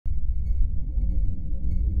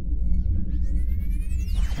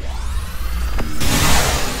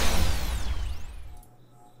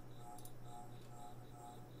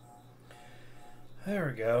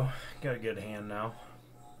we go. Got a good hand now.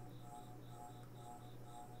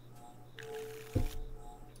 We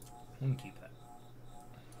can keep that.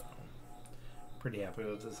 Pretty happy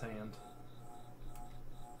with this hand.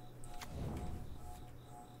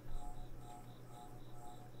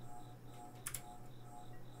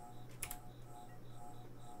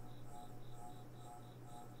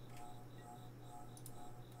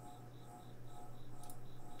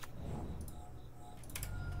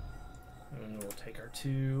 And we'll take our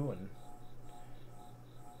 2 and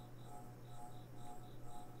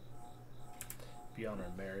be on our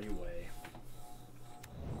merry way.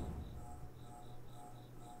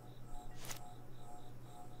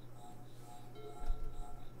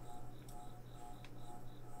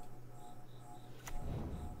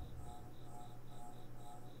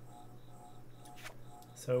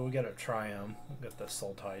 So we got a Triumph. We got the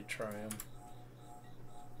Sultai Triumph.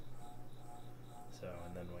 So,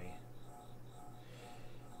 and then we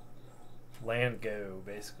land go,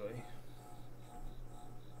 basically.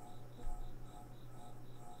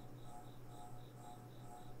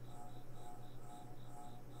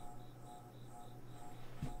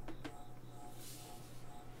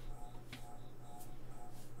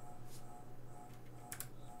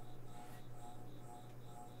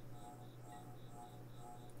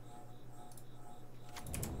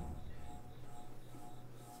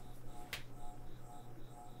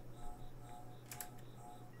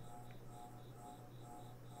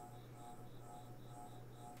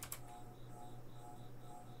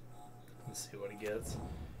 Let's see what he gets.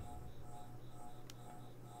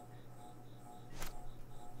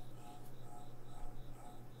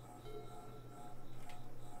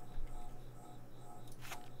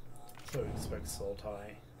 So we expect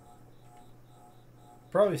Sultai.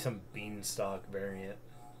 Probably some Beanstalk variant.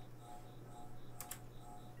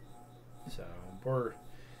 So we're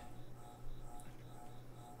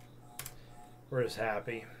just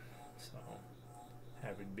happy. So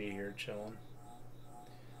happy to be here chilling.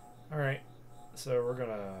 Alright, so we're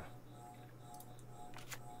gonna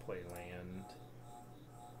play land.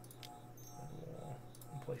 And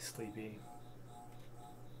we'll play Sleepy.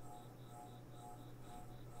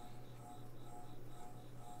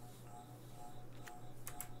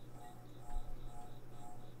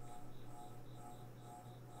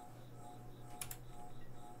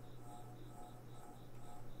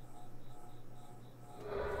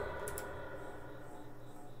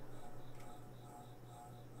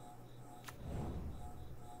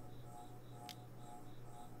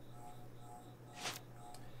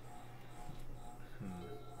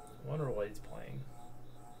 Wonder what he's playing.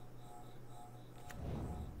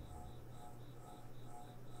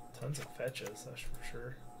 Tons of fetches, that's for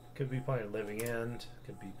sure. Could be playing Living End,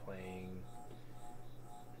 could be playing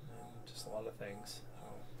just a lot of things.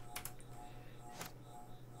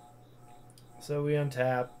 So we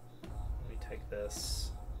untap, we take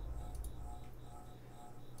this.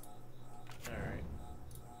 Alright.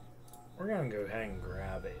 We're gonna go ahead and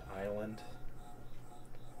grab an island.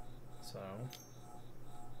 So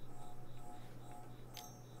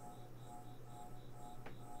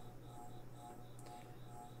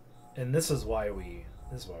and this is why we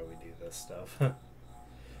do this stuff.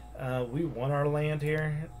 We want our land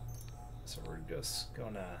here, so we're just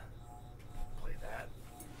gonna play that.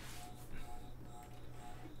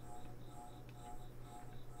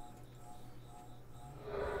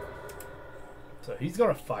 So he's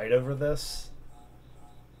gonna fight over this.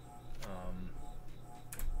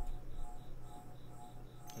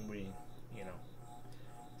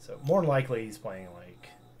 So more than likely he's playing like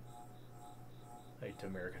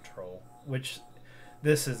Dimir Control, which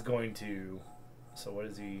this is going to. So what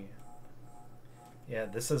is he? Yeah,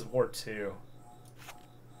 this is War 2.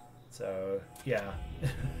 So yeah,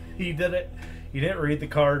 he did it. He didn't read the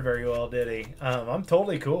card very well, did he? I'm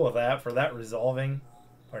totally cool with that for that resolving,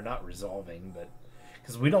 or not resolving, but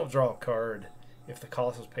because we don't draw a card if the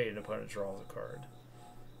cost is paid, an opponent draws a card.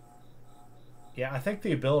 Yeah, I think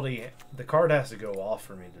the card has to go off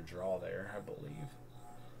for me to draw there, I believe.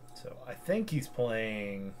 So I think he's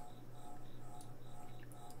playing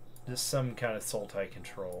just some kind of Sultai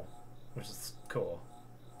Control, which is cool.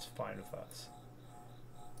 It's fine with us.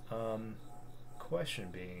 Question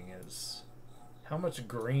being is, how much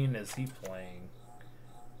green is he playing?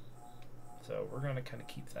 So we're going to kind of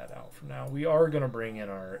keep that out for now. We are going to bring in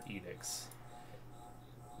our edicts.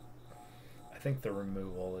 I think the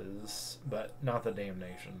removal is, but not the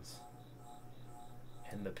damnations.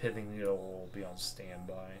 And the pithing needle will be on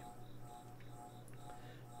standby.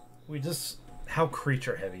 We just, how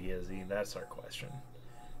creature heavy is he? That's our question.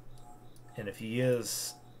 And if he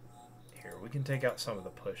is, here, we can take out some of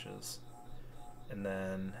the pushes. And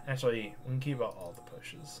then, actually, we can keep out all the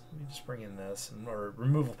pushes. Let me just bring in this. And our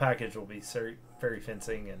removal package will be Faerie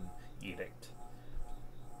Fencing and Edict.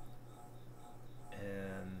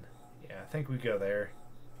 And, yeah, I think we go there.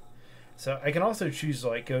 So, I can also choose to,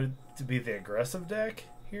 like, go to be the aggressive deck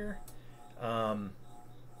here. And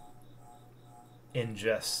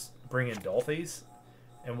just bring in Dolthies.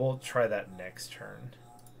 And we'll try that next turn.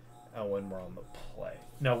 When we're on the play.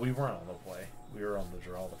 No, we weren't on the play. We were on the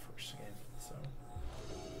draw the first game.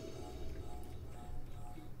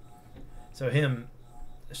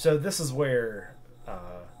 So this is where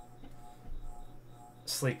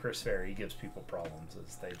Sleeper's Faerie gives people problems.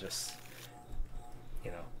 Is they just,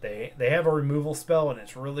 you know, they have a removal spell and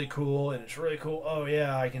it's really cool Oh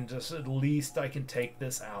yeah, I can just, at least I can take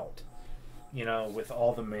this out, you know, with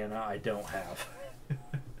all the mana I don't have.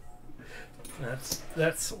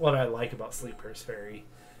 That's what I like about Sleeper's Faerie,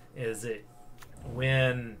 is it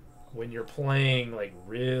when you're playing like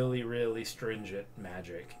really stringent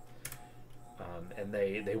Magic, and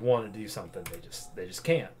they want to do something, they just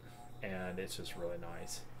can't, and it's just really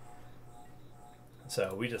nice.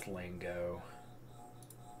 So we just lane go.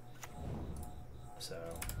 So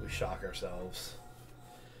we shock ourselves.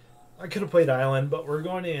 I could have played Island, but we're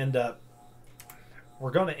going to end up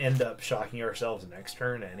shocking ourselves next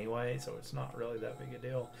turn anyway, so it's not really that big a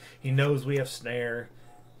deal. He knows we have Snare.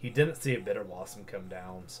 He didn't see a Bitter Blossom come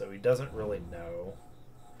down, so he doesn't really know.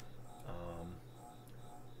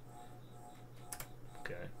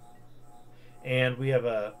 Okay. And we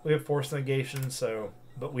have Force Negation, so,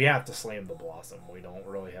 but we have to slam the Blossom. We don't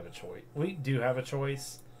really have a choice. We do have a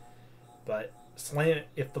choice, but slam it.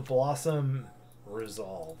 If the Blossom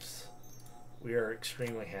resolves, we are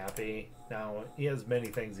extremely happy. Now, he has many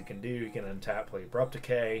things he can do. He can untap, play Abrupt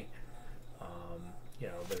Decay. You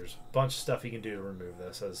know, there's a bunch of stuff he can do to remove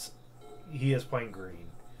this, as he is playing green.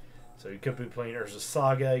 So he could be playing Urza's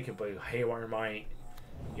Saga, he could play Haywire Might.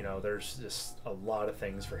 You know, there's just a lot of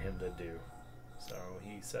things for him to do. So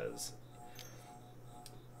he says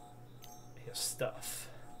he has stuff.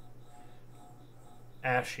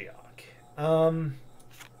 Ashiok.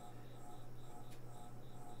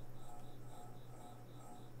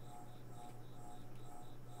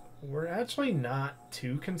 We're actually not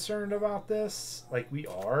too concerned about this. Like, we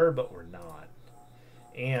are, but we're not.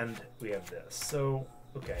 And we have this. So,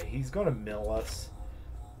 okay, he's going to mill us,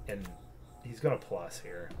 and he's going to plus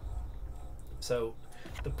here. So,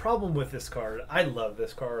 the problem with this card, I love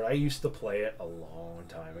this card. I used to play it a long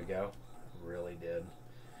time ago. I really did.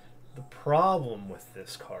 The problem with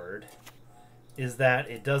this card is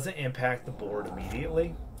that it doesn't impact the board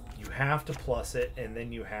immediately. You have to plus it, and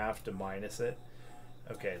then you have to minus it.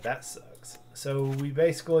 Okay, that sucks. So we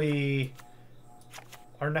basically,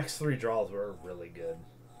 our next 3 draws were really good.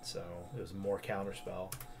 So it was more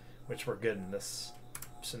counterspell, which were good in this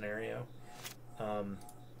scenario.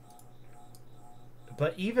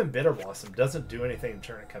 But even Bitter Blossom doesn't do anything the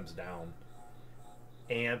turn it comes down.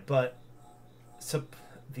 But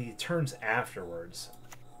the turns afterwards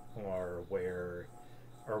are where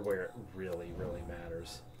it really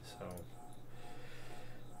matters.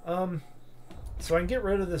 So I can get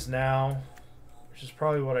rid of this now, which is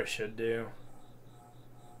probably what I should do.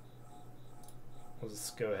 Let's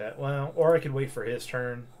go ahead. Well, or I could wait for his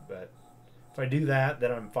turn, but if I do that,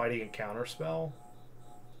 then I'm fighting a counterspell.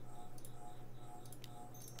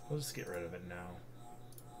 We'll just get rid of it now.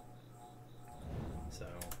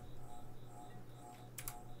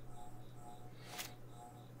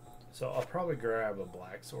 So I'll probably grab a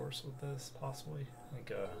black source with this, possibly. Like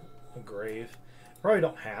a grave. Probably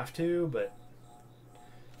don't have to, but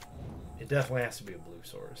it definitely has to be a blue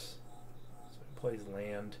source. So it plays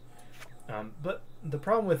land. But the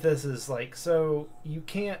problem with this is, like, so you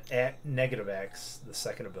can't negative X the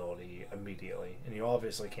second ability immediately, and you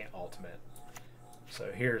obviously can't ultimate.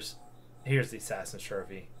 So here's the Assassin's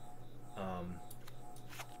Trophy.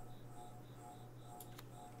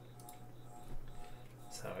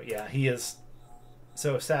 So yeah, he is.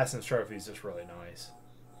 So Assassin's Trophy is just really nice.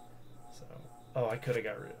 So, oh, I could have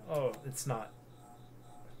got rid. Oh, it's not.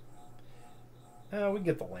 We can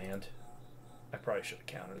get the land. I probably should have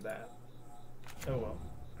countered that. Oh well.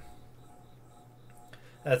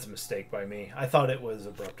 That's a mistake by me. I thought it was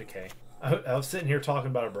Abrupt Decay. I was sitting here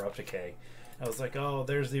talking about Abrupt Decay. I was like, oh,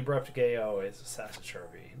 there's the Abrupt Decay. Oh, it's Assassin's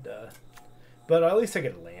Trophy. Duh. But at least I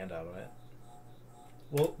get land out of it.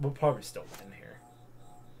 We'll probably still win here.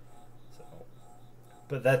 So,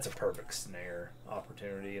 but that's a perfect snare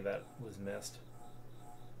opportunity that was missed.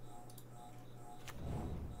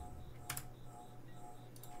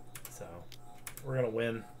 So we're gonna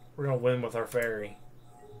win. We're gonna win with our Faerie.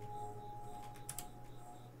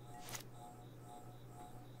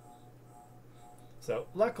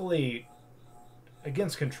 luckily,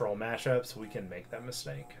 against control matchups, we can make that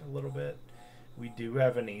mistake a little bit. We do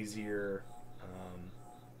have an easier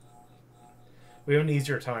we have an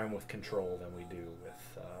easier time with control than we do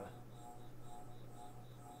with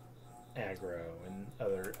aggro and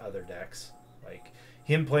other decks. Like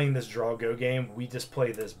him playing this draw go game, we just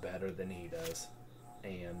play this better than he does,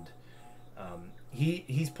 and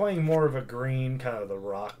he's playing more of a green kind of the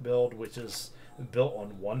rock build, which is built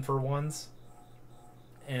on 1-for-1s.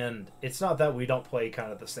 And it's not that we don't play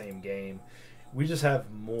kind of the same game. We just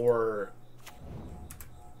have more.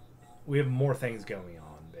 We have more things going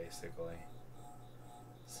on, basically.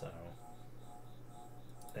 So,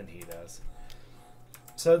 than he does.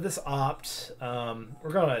 So this opt,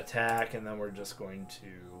 we're going to attack, and then we're just going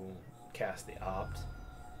to cast the opt.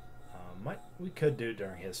 We could do it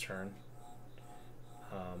during his turn.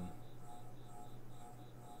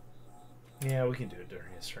 Yeah, we can do it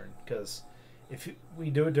during his turn, because if we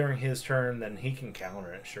do it during his turn, then he can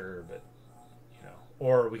counter it, sure, but, you know,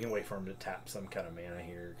 or we can wait for him to tap some kind of mana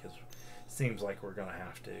here, because it seems like we're going to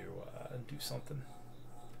have to do something.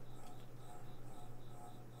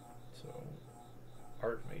 So,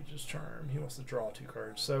 Archmage's Charm, he wants to draw 2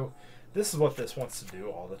 cards. So, this is what this wants to do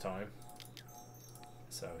all the time.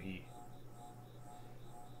 So, he...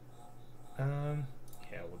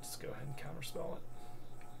 yeah, we'll just go ahead and counterspell it.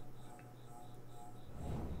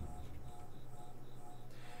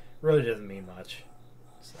 Really doesn't mean much.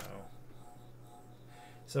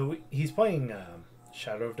 So he's playing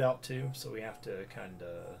Shadow of Doubt too, so we have to kind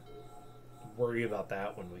of worry about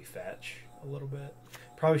that when we fetch a little bit.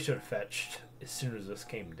 Probably should have fetched as soon as this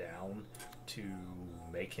came down to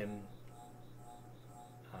make him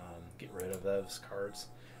get rid of those cards.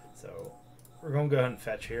 So we're going to go ahead and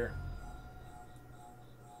fetch here.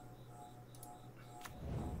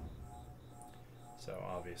 So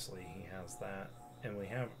obviously he has that, and we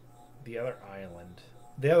have the other island.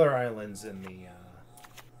 The other island's in the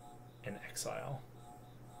in exile.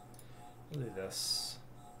 We'll do this,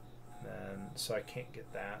 and then so I can't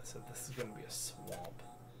get that. So this is going to be a swamp.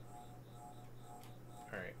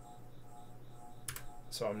 All right.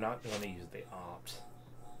 So I'm not going to use the opt.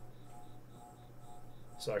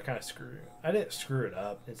 So I kind of I didn't screw it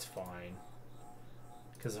up. It's fine.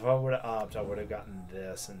 Because if I would have opted, I would have gotten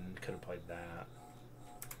this and could have played that.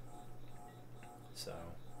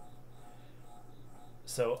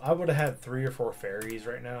 So I would have had 3 or 4 fairies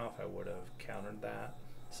right now if I would have countered that.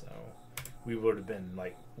 So we would have been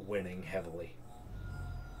like winning heavily.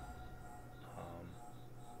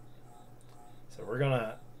 So we're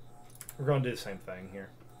gonna do the same thing here.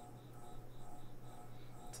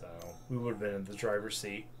 So we would have been in the driver's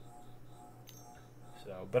seat.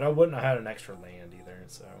 So, but I wouldn't have had an extra land either.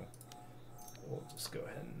 So we'll just go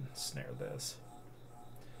ahead and snare this.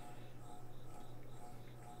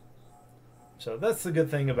 So that's the good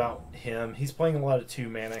thing about him. He's playing a lot of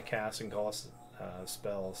 2-mana casting cost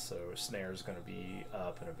spells, so snare is going to be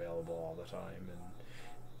up and available all the time. And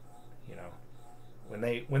you know,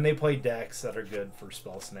 when they play decks that are good for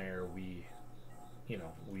spell snare, we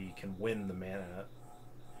can win the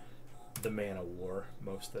mana war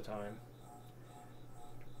most of the time.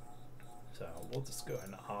 So we'll just go ahead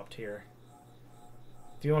and opt here.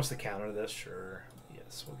 If he wants to counter this, sure.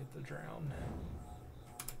 Yes, we'll get the drown.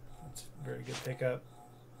 That's a very good pickup.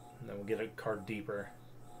 And then we'll get a card deeper.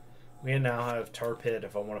 We now have Tar Pit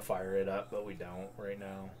if I want to fire it up, but we don't right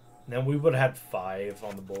now. And then we would have had 5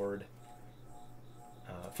 on the board.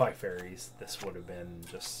 5 fairies. This would have been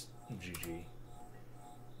just GG.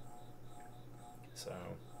 So,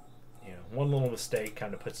 you know, one little mistake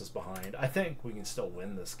kind of puts us behind. I think we can still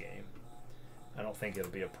win this game. I don't think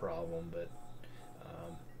it'll be a problem, but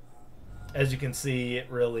as you can see,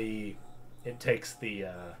 it takes the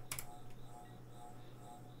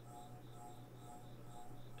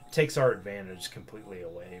takes our advantage completely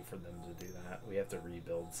away for them to do that. We have to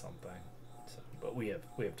rebuild something. So, but we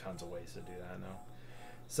have tons of ways to do that now.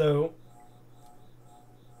 So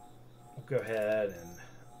we'll go ahead, and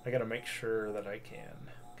I got to make sure that I can,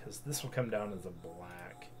 because this will come down as a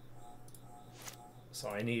black. So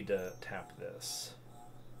I need to tap this.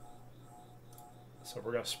 So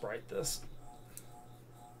we're going to sprite this.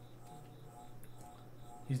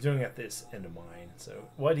 He's doing at this end of mine. So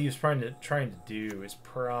what he's trying to do is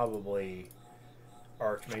probably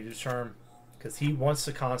Archmage's Charm, because he wants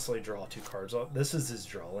to constantly draw 2 cards. This is his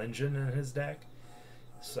draw engine in his deck.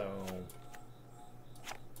 So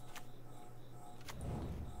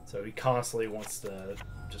he constantly wants to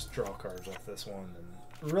just draw cards off this one,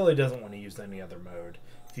 and really doesn't want to use any other mode.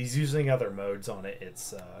 If he's using other modes on it,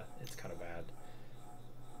 it's kind of bad.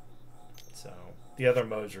 So the other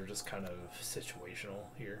modes are just kind of situational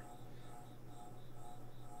here.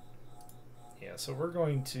 Yeah, so we're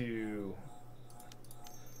going to...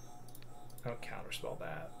 I'll counterspell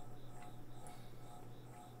that.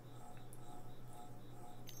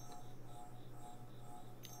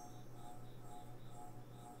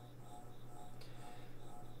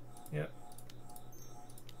 Yep.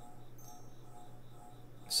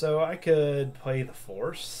 So I could play the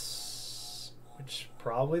Force, which is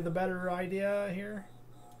probably the better idea here.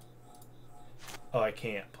 Oh, I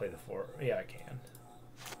can't play the Force. Yeah, I can.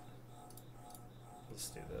 Let's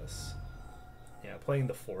do this. Yeah, playing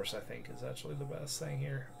the Force, I think, is actually the best thing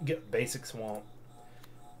here. Get basic Swamp.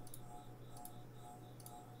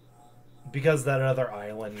 Because that other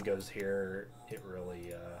island goes here, it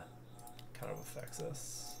really kind of affects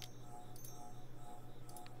us.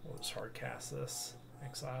 We'll just hard cast this,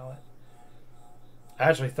 exile it. I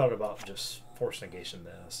actually thought about just force negation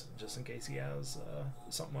this, just in case he has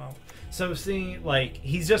something out. So see, like,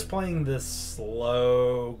 he's just playing this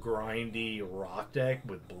slow, grindy rock deck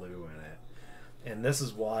with blue in it. And this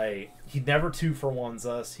is why he never 2-for-1s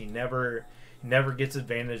us. He never gets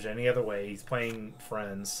advantage any other way. He's playing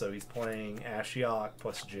friends, so he's playing Ashiok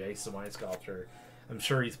plus Jace, Mind Sculptor. I'm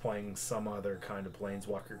sure he's playing some other kind of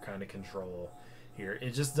Planeswalker kind of control here.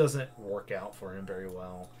 It just doesn't work out for him very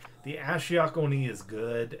well. The Ashiok Oni is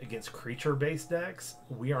good against creature-based decks.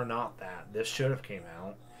 We are not that. This should have came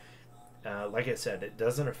out. Like I said, it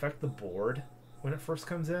doesn't affect the board when it first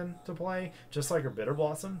comes in to play, just like our Bitter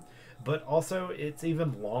Blossom. But also, it's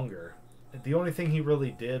even longer. The only thing he really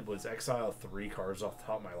did was exile 3 cards off the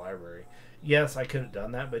top of my library. Yes, I could have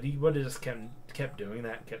done that, but he would have just kept doing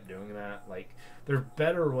that. Like, there's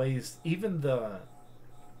better ways. Even the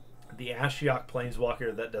Ashiok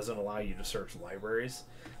Planeswalker that doesn't allow you to search libraries,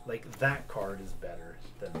 like, that card is better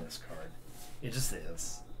than this card. It just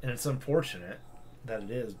is. And it's unfortunate that it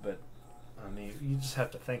is, but, I mean, you just have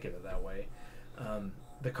to think of it that way.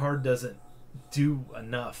 The card doesn't do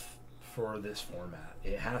enough for this format.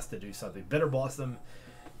 It has to do something. Bitter Blossom,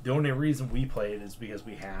 the only reason we play it is because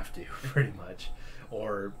we have to, pretty much.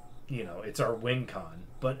 Or, you know, it's our win con.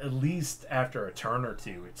 But at least after a turn or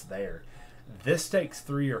two, it's there. This takes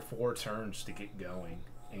 3 or 4 turns to get going,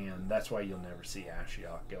 and that's why you'll never see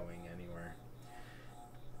Ashiok going anywhere.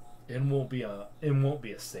 It won't be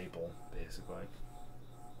a staple, basically.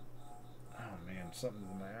 Oh man,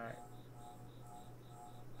 something's in my eye.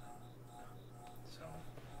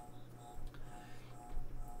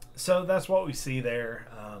 So that's what we see there.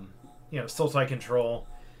 You know, Sultai Control.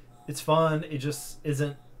 It's fun. It just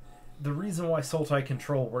isn't. The reason why Sultai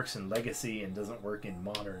Control works in Legacy and doesn't work in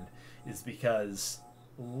Modern is because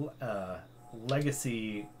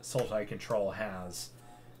Legacy Sultai Control has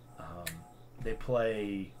they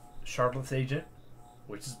play Shardless Agent,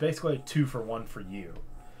 which is basically a 2-for-1 for you.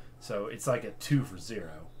 So it's like a 2-for-0.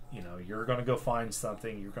 You know, you're going to go find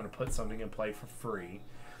something. You're going to put something in play for free.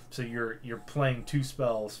 So you're playing 2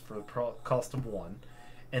 spells for the cost of 1,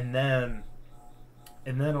 and then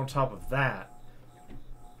on top of that,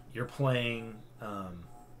 you're playing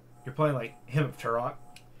like Hymn of Turok,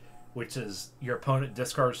 which is your opponent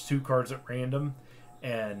discards 2 cards at random,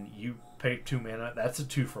 and you pay 2 mana. That's a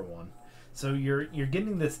 2-for-1. So you're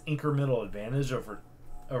getting this incremental advantage over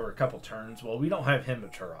a couple turns. Well, we don't have Hymn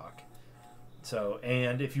of Turok, so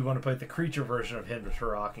and if you want to play the creature version of Hymn of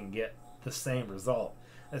Turok and get the same result.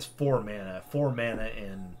 That's 4 mana. 4 mana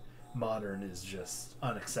in Modern is just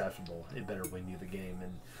unacceptable. It better win you the game.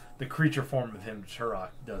 And the creature form of him,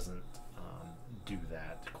 Turok, doesn't do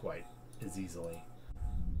that quite as easily.